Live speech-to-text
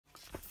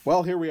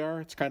Well, here we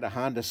are. It's kind of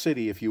Honda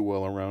City, if you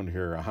will, around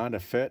here. A Honda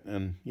Fit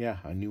and, yeah,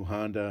 a new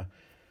Honda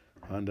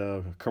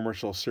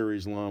commercial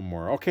series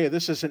lawnmower. Okay,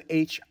 this is an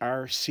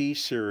HRC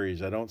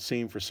series. I don't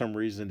seem for some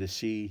reason to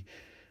see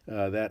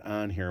that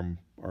on here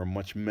or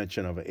much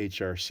mention of a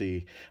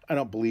HRC. I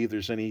don't believe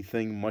there's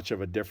anything much of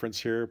a difference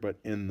here, but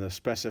in the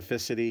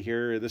specificity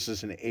here, this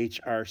is an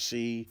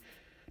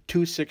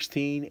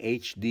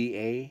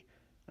HRC-216-HDA.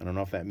 I don't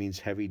know if that means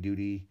heavy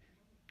duty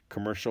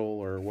commercial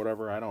or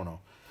whatever. I don't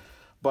know.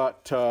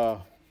 But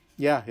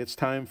yeah, it's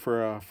time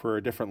for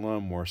a different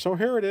lawnmower. So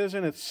here it is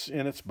in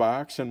its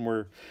box, and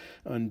we're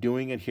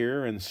undoing it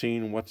here and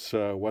seeing what's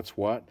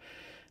what.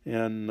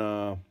 And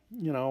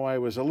you know, I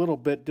was a little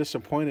bit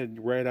disappointed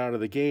right out of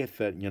the gate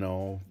that, you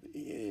know,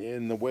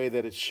 in the way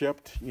that it's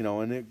shipped, you know,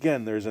 and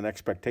again, there's an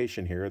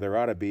expectation here. There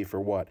ought to be for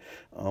what,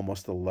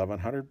 almost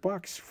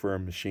 $1,100 for a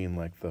machine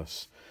like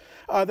this.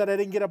 That I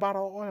didn't get a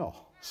bottle of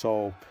oil.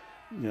 So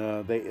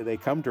they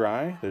come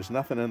dry. There's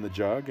nothing in the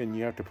jug, and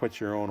you have to put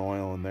your own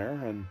oil in there.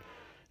 And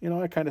you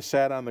know, I kind of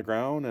sat on the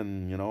ground,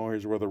 and you know,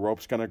 here's where the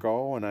rope's going to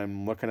go, and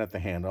I'm looking at the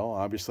handle.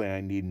 Obviously,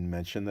 I needn't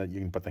mention that you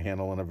can put the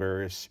handle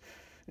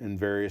in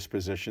various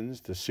positions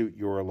to suit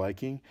your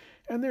liking.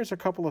 And there's a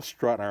couple of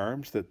strut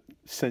arms that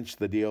cinch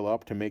the deal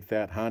up to make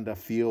that Honda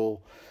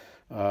feel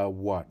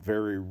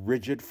very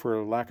rigid,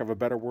 for lack of a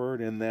better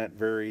word, in that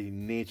very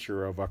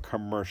nature of a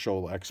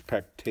commercial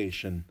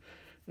expectation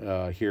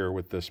here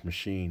with this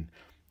machine.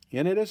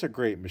 And it is a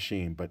great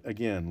machine, but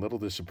again, a little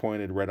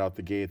disappointed right out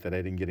the gate that I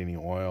didn't get any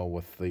oil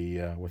with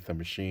the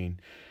machine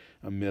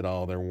amid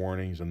all their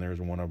warnings, and there's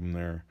one of them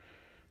there.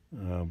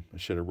 I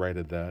should have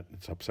righted that.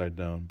 It's upside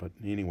down, but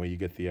anyway, you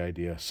get the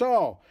idea.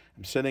 So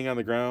I'm sitting on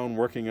the ground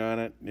working on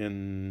it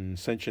and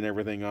cinching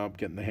everything up,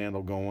 getting the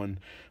handle going.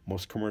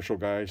 Most commercial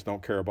guys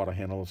don't care about a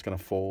handle that's going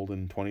to fold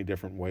in 20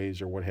 different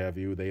ways or what have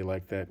you. They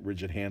like that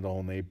rigid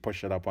handle, and they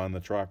push it up on the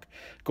truck,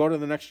 go to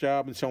the next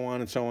job, and so on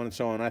and so on and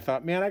so on. I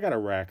thought, man, I got to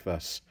rack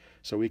this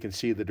so we can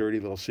see the dirty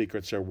little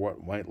secrets of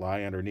what might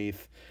lie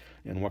underneath,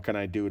 and what can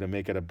I do to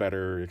make it a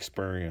better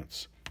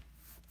experience.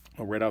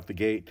 Right out the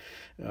gate,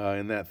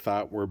 in that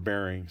thought were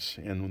bearings.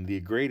 And one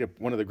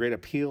of the great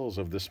appeals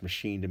of this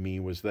machine to me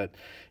was that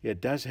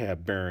it does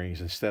have bearings.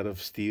 Instead of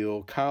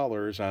steel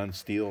collars on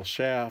steel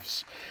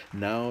shafts,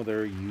 now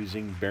they're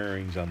using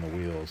bearings on the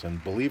wheels.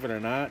 And believe it or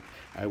not,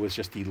 I was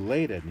just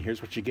elated. And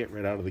here's what you get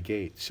right out of the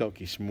gate,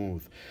 silky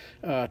smooth.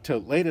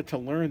 Elated to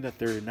learn that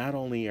there not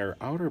only are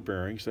outer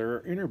bearings, there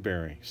are inner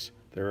bearings.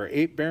 There are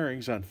 8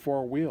 bearings on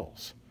 4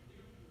 wheels.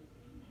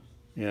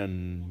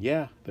 And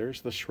yeah,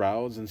 there's the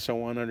shrouds and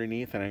so on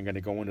underneath, and I'm going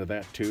to go into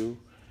that too.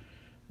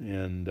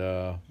 And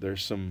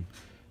there's some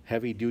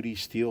heavy-duty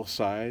steel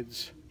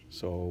sides,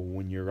 so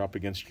when you're up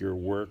against your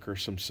work or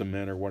some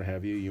cement or what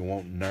have you, you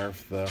won't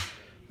narf the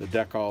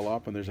deck all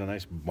up. And there's a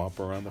nice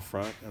bumper on the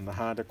front, and the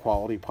Honda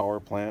quality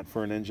power plant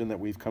for an engine that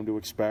we've come to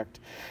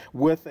expect,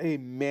 with a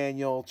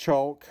manual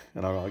choke.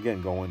 And I'll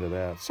again go into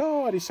that.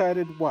 So I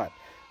decided, what?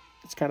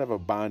 It's kind of a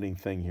bonding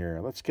thing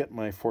here. Let's get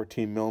my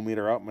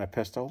 14mm out, my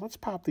pistol. Let's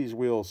pop these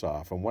wheels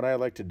off. And what I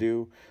like to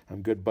do,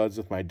 I'm good buds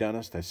with my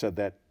dentist. I said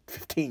that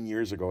 15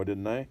 years ago,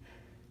 didn't I?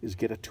 Is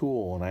get a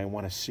tool, and I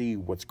want to see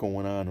what's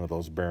going on with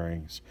those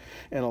bearings.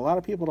 And a lot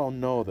of people don't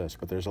know this,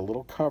 but there's a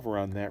little cover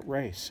on that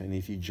race. And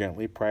if you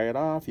gently pry it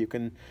off, you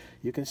can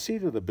see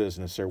to the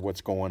business or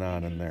what's going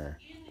on in there.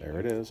 There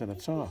it is, and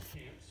it's off.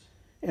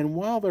 And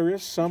while there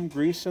is some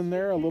grease in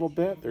there a little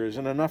bit, there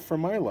isn't enough for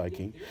my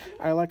liking.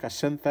 I like a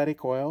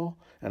synthetic oil,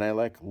 and I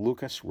like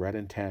Lucas Red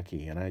and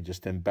Tacky, and I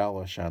just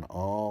embellish on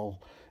all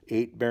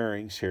 8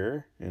 bearings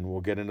here, and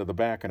we'll get into the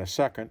back in a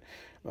second,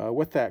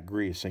 with that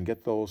grease, and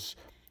get those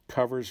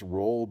covers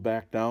rolled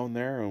back down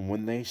there, and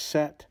when they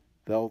set,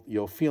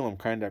 you'll feel them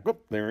kind of,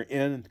 they're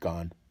in,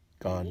 gone.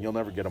 You'll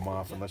never get them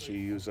off unless you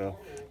use a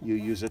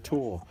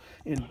tool.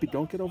 And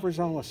don't get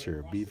overzealous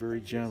here. Be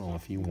very gentle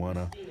if you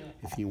wanna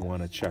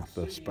check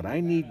this. But I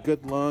need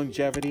good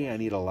longevity. I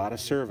need a lot of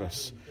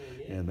service,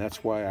 and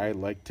that's why I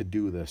like to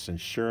do this. And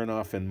sure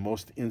enough, in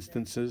most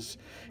instances,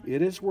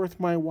 it is worth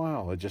my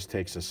while. It just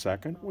takes a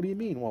second. What do you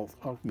mean? Well,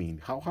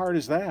 how hard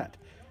is that?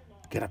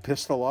 Get a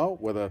pistol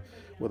out with a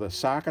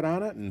socket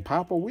on it and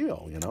pop a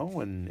wheel, you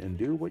know, and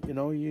do what you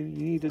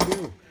need to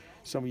do.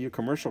 Some of you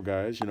commercial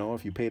guys, you know,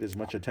 if you paid as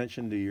much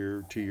attention to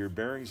your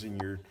bearings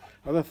and your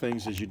other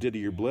things as you did to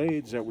your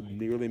blades, that would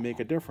really make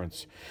a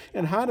difference.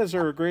 And Hondas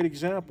are a great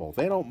example.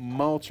 They don't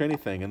mulch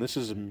anything, and this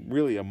is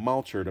really a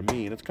mulcher to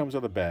me, and it comes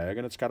with a bag,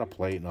 and it's got a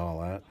plate and all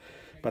that.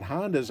 But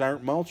Hondas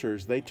aren't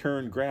mulchers. They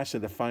turn grass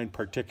into fine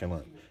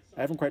particulate.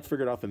 I haven't quite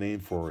figured out the name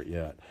for it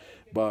yet,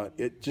 but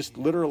it just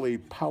literally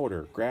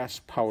powder,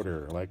 grass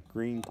powder, like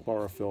green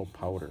chlorophyll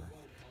powder.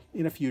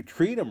 And if you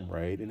treat them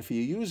right, and if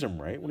you use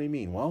them right, what do you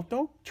mean? Well,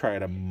 don't try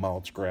to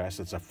mulch grass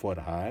that's a foot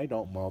high.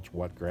 Don't mulch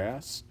wet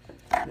grass.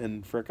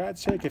 And for God's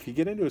sake, if you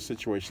get into a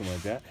situation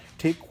like that,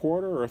 take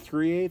 1/4 or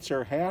 3/8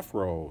 or half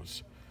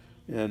rows,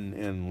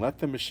 and let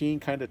the machine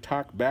kind of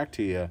talk back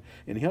to you,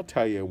 and he'll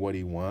tell you what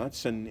he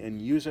wants,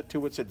 and use it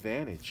to its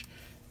advantage.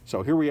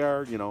 So here we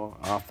are, you know,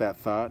 off that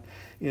thought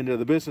into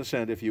the business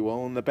end, if you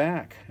will, in the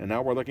back. And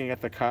now we're looking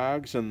at the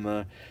cogs and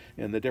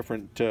the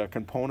different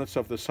components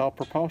of the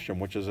self-propulsion,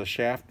 which is a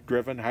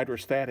shaft-driven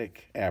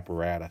hydrostatic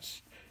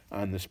apparatus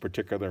on this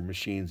particular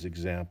machine's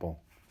example.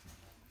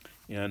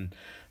 And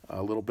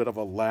a little bit of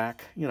a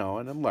lack, you know,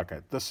 and then look,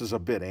 this is a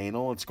bit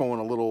anal. It's going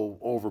a little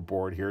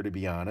overboard here, to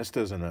be honest,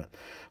 isn't it?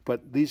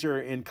 But these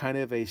are in kind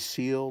of a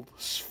sealed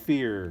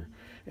sphere.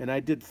 And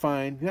I did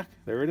find, yeah,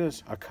 there it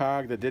is, a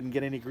cog that didn't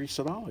get any grease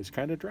at all. It's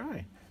kind of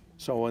dry.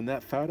 So in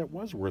that thought, it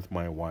was worth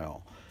my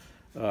while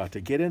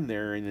to get in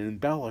there and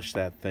embellish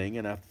that thing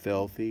in a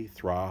filthy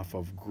trough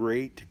of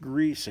great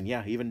grease. And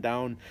yeah, even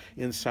down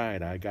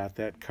inside, I got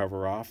that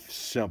cover off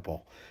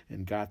simple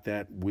and got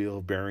that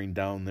wheel bearing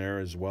down there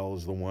as well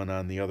as the one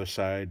on the other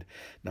side.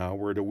 Now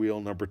we're to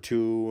wheel number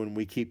 2, and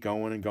we keep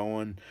going and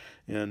going.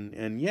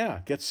 And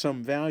yeah, get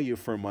some value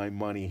for my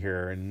money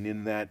here. And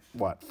in that,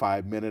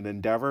 5-minute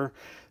endeavor,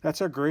 that's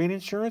a great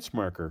insurance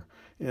marker.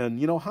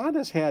 And, you know,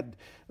 Honda's had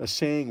a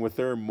saying with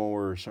their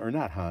mowers, or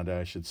not Honda,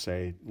 I should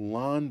say,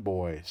 Lawn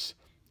Boys.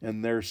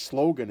 And their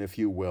slogan, if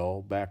you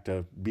will, back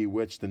to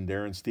Bewitched and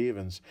Darren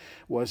Stevens,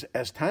 was,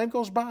 as time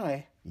goes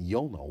by,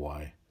 you'll know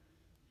why.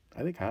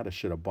 I think Honda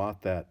should have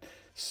bought that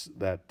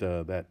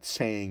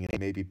saying and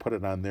maybe put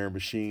it on their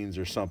machines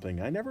or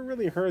something. I never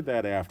really heard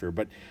that after,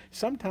 but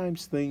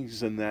sometimes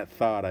things in that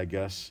thought, I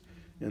guess,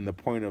 in the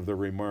point of the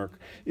remark,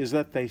 is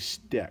that they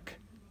stick.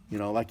 You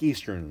know, like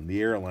Eastern,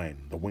 the airline,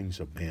 the wings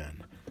of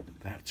man.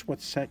 That's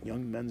what set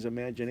young men's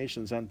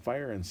imaginations on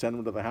fire and sent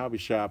them to the hobby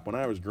shop when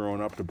I was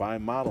growing up to buy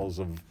models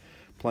of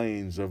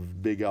planes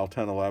of big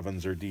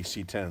L1011s or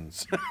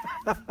DC-10s.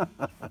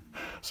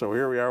 So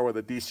here we are with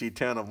a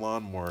DC-10 of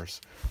lawnmowers.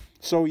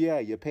 So yeah,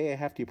 you pay a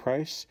hefty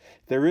price.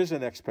 There is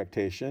an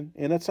expectation,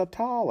 and it's a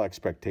tall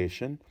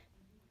expectation.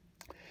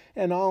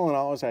 And all in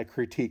all, as I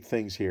critique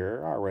things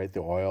here, all right, the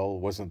oil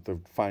wasn't the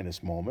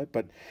finest moment,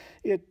 but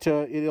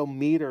it'll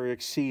meet or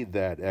exceed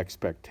that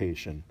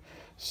expectation.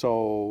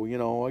 So, you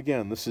know,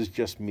 again, this is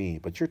just me.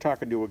 But you're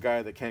talking to a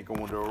guy that can't go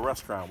into a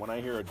restaurant. When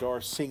I hear a door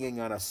singing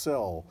on a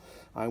sill,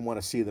 I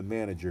want to see the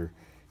manager.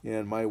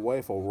 And my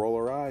wife will roll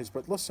her eyes.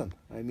 But listen,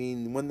 I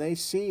mean, when they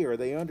see or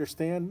they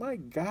understand, my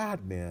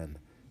God, man,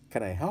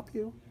 can I help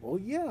you? Well,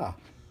 yeah.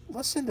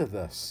 Listen to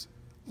this.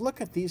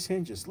 Look at these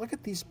hinges. Look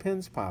at these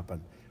pins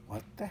popping.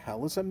 What the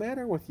hell is the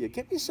matter with you?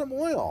 Get me some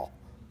oil.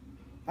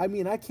 I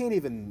mean, I can't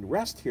even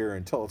rest here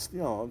until it's, you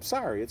know, I'm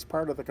sorry, it's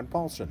part of the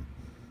compulsion.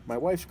 My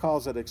wife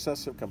calls it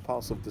excessive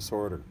compulsive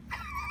disorder.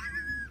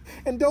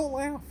 And don't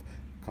laugh.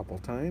 A couple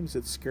times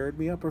it scared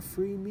me up a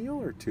free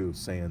meal or two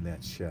saying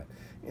that shit.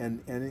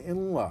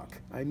 And look,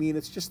 I mean,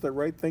 it's just the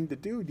right thing to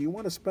do. Do you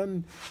want to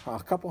spend a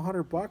couple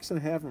 $100 and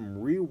have them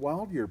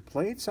re-weld your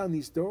plates on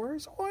these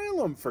doors? Oil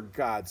them, for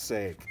God's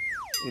sake.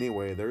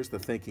 Anyway, there's the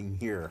thinking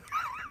here.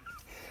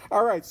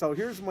 All right, so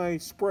here's my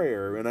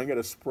sprayer, and I'm going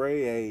to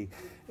spray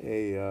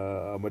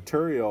a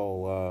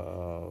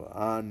material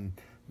on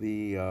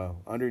the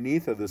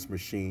underneath of this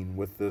machine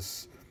with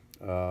this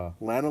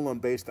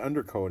lanolin-based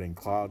undercoating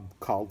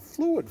called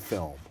fluid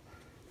film.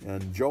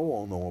 And Joe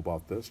will know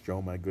about this.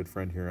 Joe, my good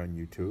friend here on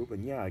YouTube.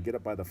 And yeah, I get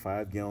it by the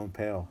 5-gallon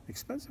pail.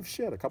 Expensive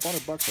shit, a couple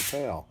 $100 a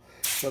pail.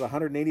 With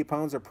 180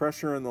 pounds of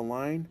pressure in the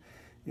line,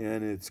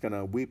 and it's going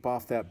to weep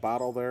off that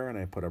bottle there, and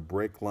I put a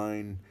brake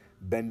line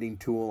bending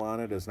tool on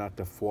it as not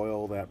to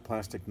foil that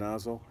plastic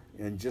nozzle,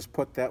 and just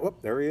put that,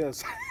 whoop, there he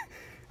is.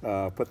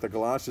 Put the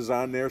galoshes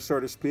on there,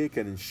 so to speak,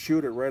 and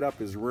shoot it right up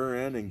his rear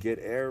end and get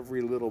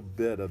every little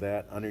bit of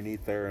that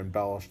underneath there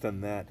embellished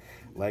in that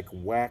like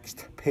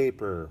waxed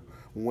paper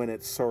when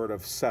it sort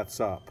of sets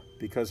up.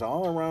 Because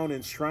all around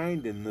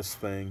enshrined in this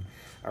thing,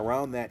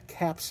 around that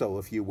capsule,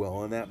 if you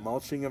will, in that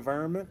mulching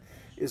environment,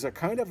 is a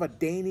kind of a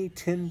dainty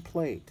tin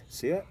plate.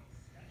 See it?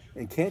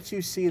 And can't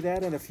you see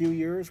that in a few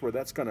years where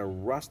that's going to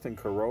rust and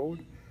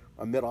corrode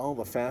amid all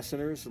the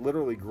fasteners,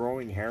 literally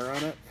growing hair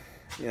on it?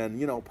 And,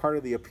 you know, part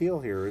of the appeal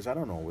here is, I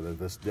don't know whether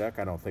this deck,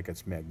 I don't think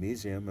it's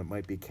magnesium. It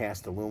might be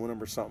cast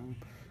aluminum or something.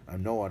 I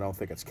don't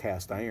think it's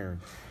cast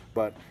iron.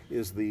 But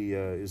is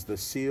the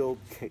sealed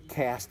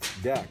cast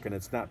deck, and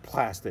it's not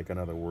plastic, in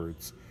other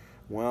words.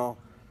 Well,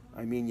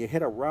 I mean, you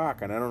hit a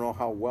rock, and I don't know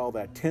how well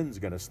that tin's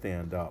going to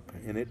stand up.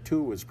 And it,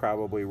 too, is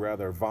probably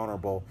rather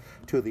vulnerable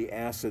to the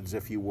acids,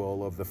 if you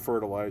will, of the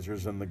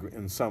fertilizers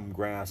in some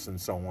grass and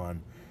so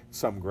on,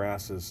 some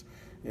grasses.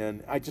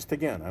 And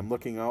I'm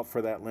looking out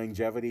for that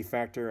longevity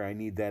factor. I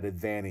need that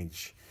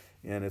advantage.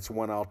 And it's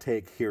one I'll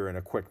take here in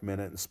a quick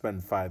minute and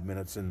spend 5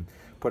 minutes and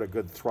put a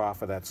good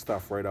trough of that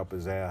stuff right up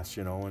his ass,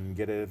 you know, and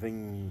get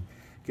everything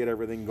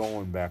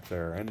going back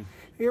there. And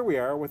here we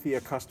are with the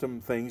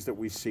accustomed things that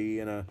we see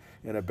in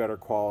a better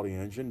quality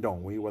engine,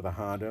 don't we, with a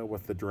Honda,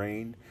 with the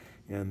drain.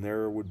 And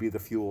there would be the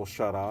fuel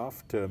shut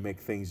off to make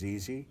things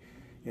easy.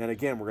 And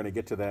again, we're going to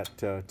get to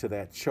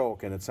that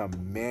choke, and it's a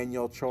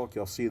manual choke.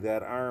 You'll see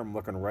that arm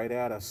looking right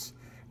at us,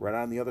 right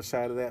on the other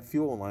side of that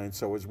fuel line.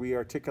 So as we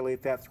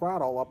articulate that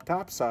throttle up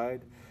top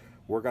side,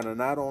 we're going to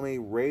not only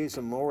raise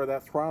and lower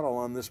that throttle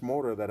on this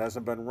motor that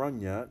hasn't been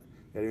run yet,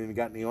 it hasn't even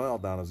got any oil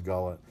down his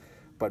gullet,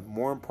 But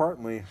more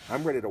importantly,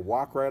 I'm ready to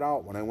walk right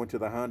out when I went to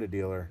the Honda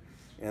dealer.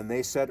 And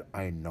they said,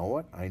 I know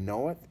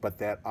it, but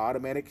that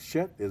automatic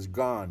shit is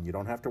gone. You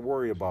don't have to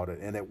worry about it,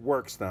 and it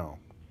works now.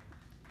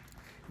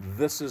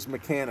 This is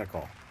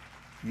mechanical.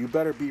 You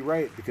better be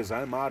right, because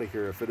I'm out of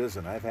here if it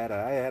isn't. I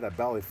had a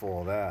belly full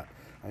of that.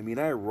 I mean,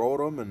 I rode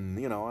them,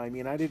 and, you know, I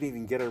mean, I didn't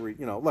even get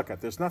look,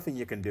 there's nothing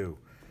you can do.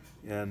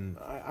 And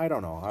I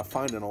don't know, I'll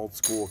find an old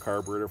school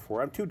carburetor for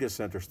it. I'm too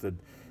disinterested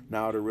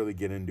now to really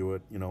get into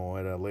it, you know,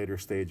 at a later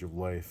stage of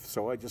life.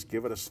 So I just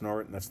give it a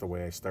snort, and that's the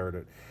way I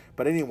started.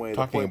 But anyway,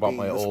 talking about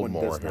my old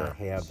mower does not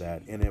have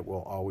that, and it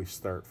will always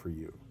start for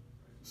you.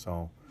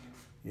 So,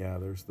 yeah,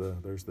 there's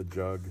the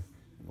jug.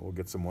 We'll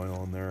get some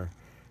oil in there.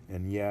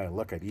 And yeah,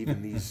 look at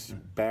even these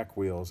back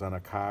wheels on a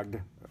cogged,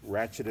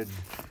 ratcheted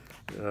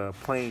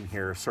plane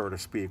here, so to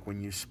speak,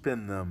 when you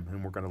spin them,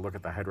 and we're going to look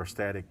at the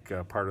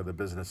hydrostatic part of the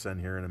business in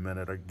here in a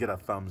minute, or get a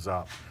thumbs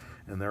up.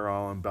 And they're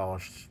all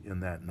embellished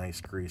in that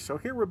nice grease. So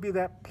here would be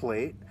that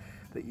plate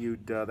that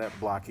that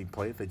blocking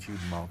plate that you'd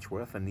mulch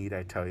with. And neat,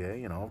 I tell you,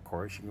 you know, of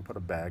course, you can put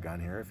a bag on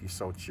here if you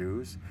so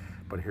choose.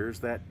 But here's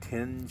that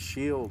tin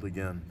shield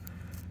again.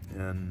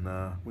 And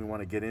we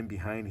want to get in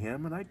behind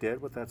him, and I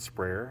did with that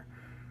sprayer.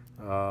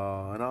 And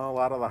a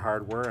lot of the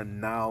hardware.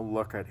 And now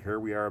look at, here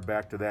we are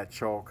back to that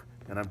choke.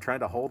 And I'm trying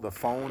to hold the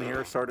phone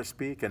here, so to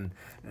speak, and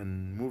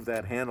move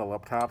that handle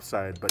up top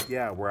side. But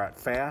yeah, we're at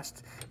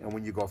fast, and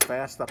when you go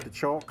fast up the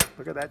choke,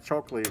 look at that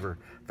choke lever.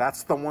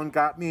 That's the one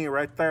got me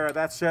right there.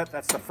 That's it.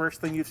 That's the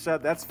first thing you've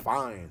said. That's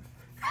fine.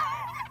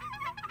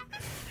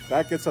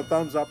 That gets a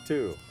thumbs up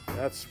too.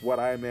 That's what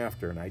I'm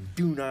after, and I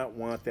do not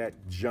want that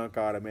junk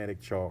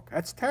automatic choke.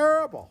 That's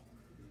terrible.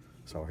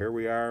 So here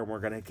we are, and we're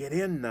going to get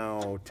in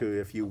now to,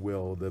 if you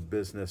will, the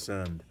business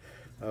end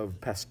of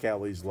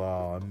Pascali's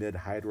law, a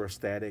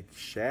mid-hydrostatic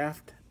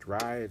shaft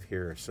drive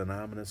here,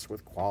 synonymous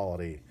with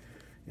quality.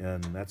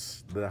 And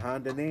that's the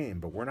Honda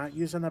name, but we're not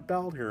using a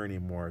belt here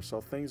anymore,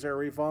 so things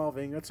are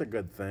evolving. That's a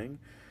good thing.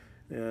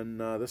 And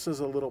this is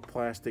a little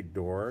plastic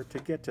door to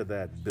get to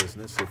that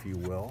business, if you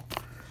will.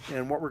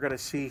 And what we're going to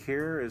see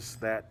here is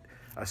that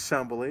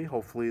assembly,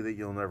 hopefully that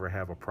you'll never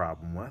have a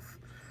problem with.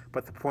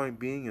 But the point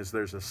being is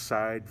there's a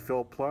side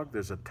fill plug,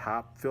 there's a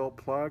top fill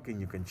plug, and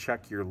you can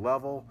check your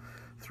level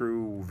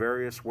through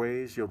various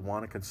ways. You'll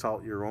want to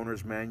consult your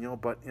owner's manual,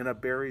 but in a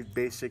very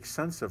basic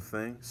sense of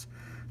things,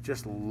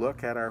 just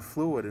look at our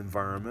fluid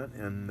environment,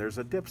 and there's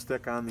a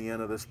dipstick on the end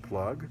of this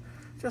plug,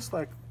 just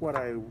like what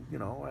I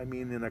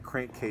mean, in a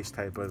crankcase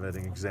type of an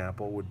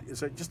example,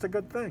 is just a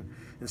good thing,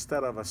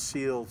 instead of a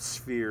sealed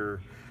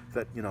sphere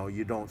that, you know,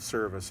 you don't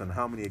service. And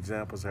how many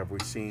examples have we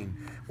seen?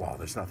 Well,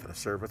 there's nothing to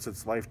service,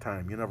 it's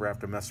lifetime, you never have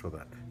to mess with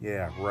it.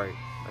 Yeah, right,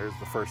 there's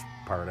the first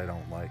part I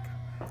don't like.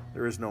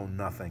 There is no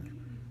nothing.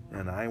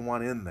 And I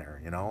want in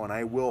there, you know, and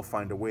I will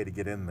find a way to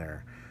get in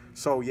there.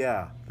 So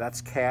yeah, that's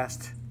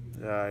cast,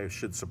 I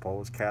should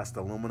suppose, cast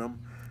aluminum.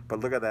 But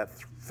look at that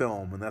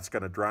film, and that's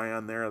going to dry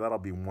on there. That'll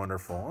be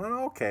wonderful. And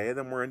okay,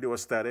 then we're into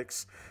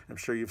aesthetics. I'm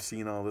sure you've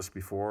seen all this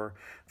before.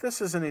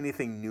 This isn't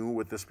anything new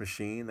with this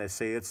machine. They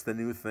say it's the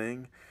new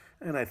thing.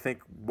 And I think,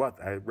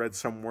 I read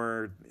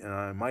somewhere, and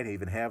I might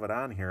even have it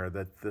on here,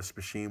 that this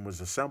machine was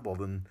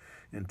assembled in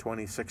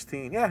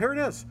 2016. Yeah, here it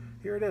is.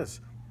 Here it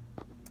is.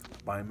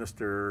 By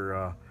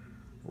Mr.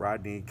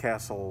 Rodney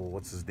Castle,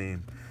 what's his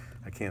name?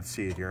 I can't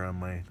see it here on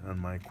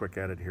my quick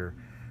edit here.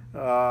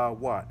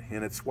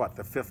 And it's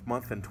the 5th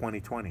month in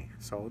 2020.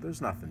 So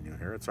there's nothing new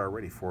here. It's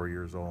already 4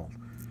 years old,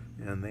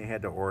 and they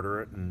had to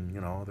order it, and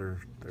you know,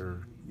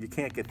 you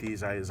can't get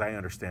these, as I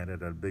understand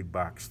it, at a big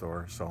box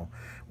store. So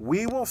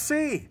we will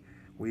see.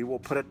 We will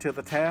put it to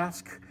the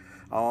task.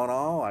 All in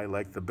all, I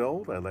like the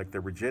build. I like the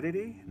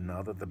rigidity.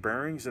 Now that the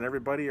bearings and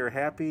everybody are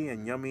happy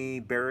and yummy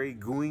berry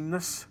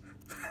gooiness,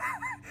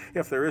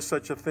 if there is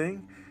such a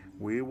thing,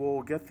 we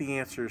will get the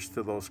answers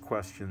to those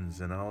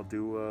questions, and I'll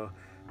do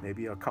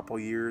maybe a couple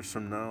years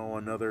from now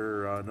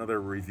another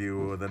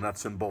review of the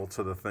nuts and bolts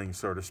of the thing,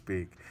 so to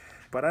speak.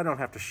 But I don't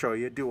have to show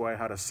you, do I,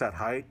 how to set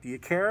height? Do you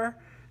care?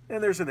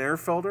 And there's an air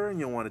filter, and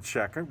you'll want to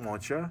check it,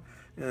 won't you?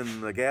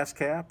 And the gas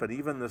cap, and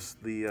even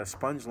the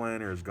sponge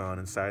liner is gone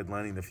inside,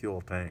 lining the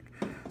fuel tank.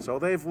 So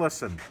they've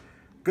listened.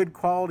 Good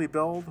quality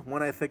build,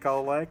 one I think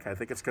I'll like. I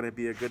think it's going to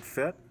be a good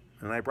fit.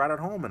 And I brought it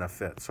home in a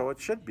fit, so it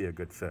should be a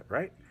good fit,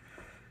 right?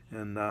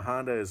 And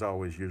Honda is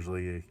always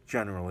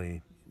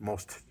generally,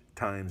 most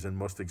times in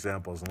most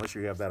examples, unless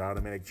you have that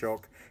automatic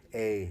choke,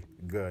 a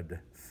good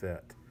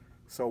fit.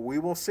 So we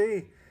will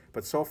see.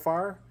 But so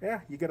far, yeah,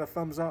 you get a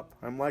thumbs up.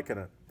 I'm liking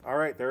it. All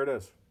right, there it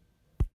is.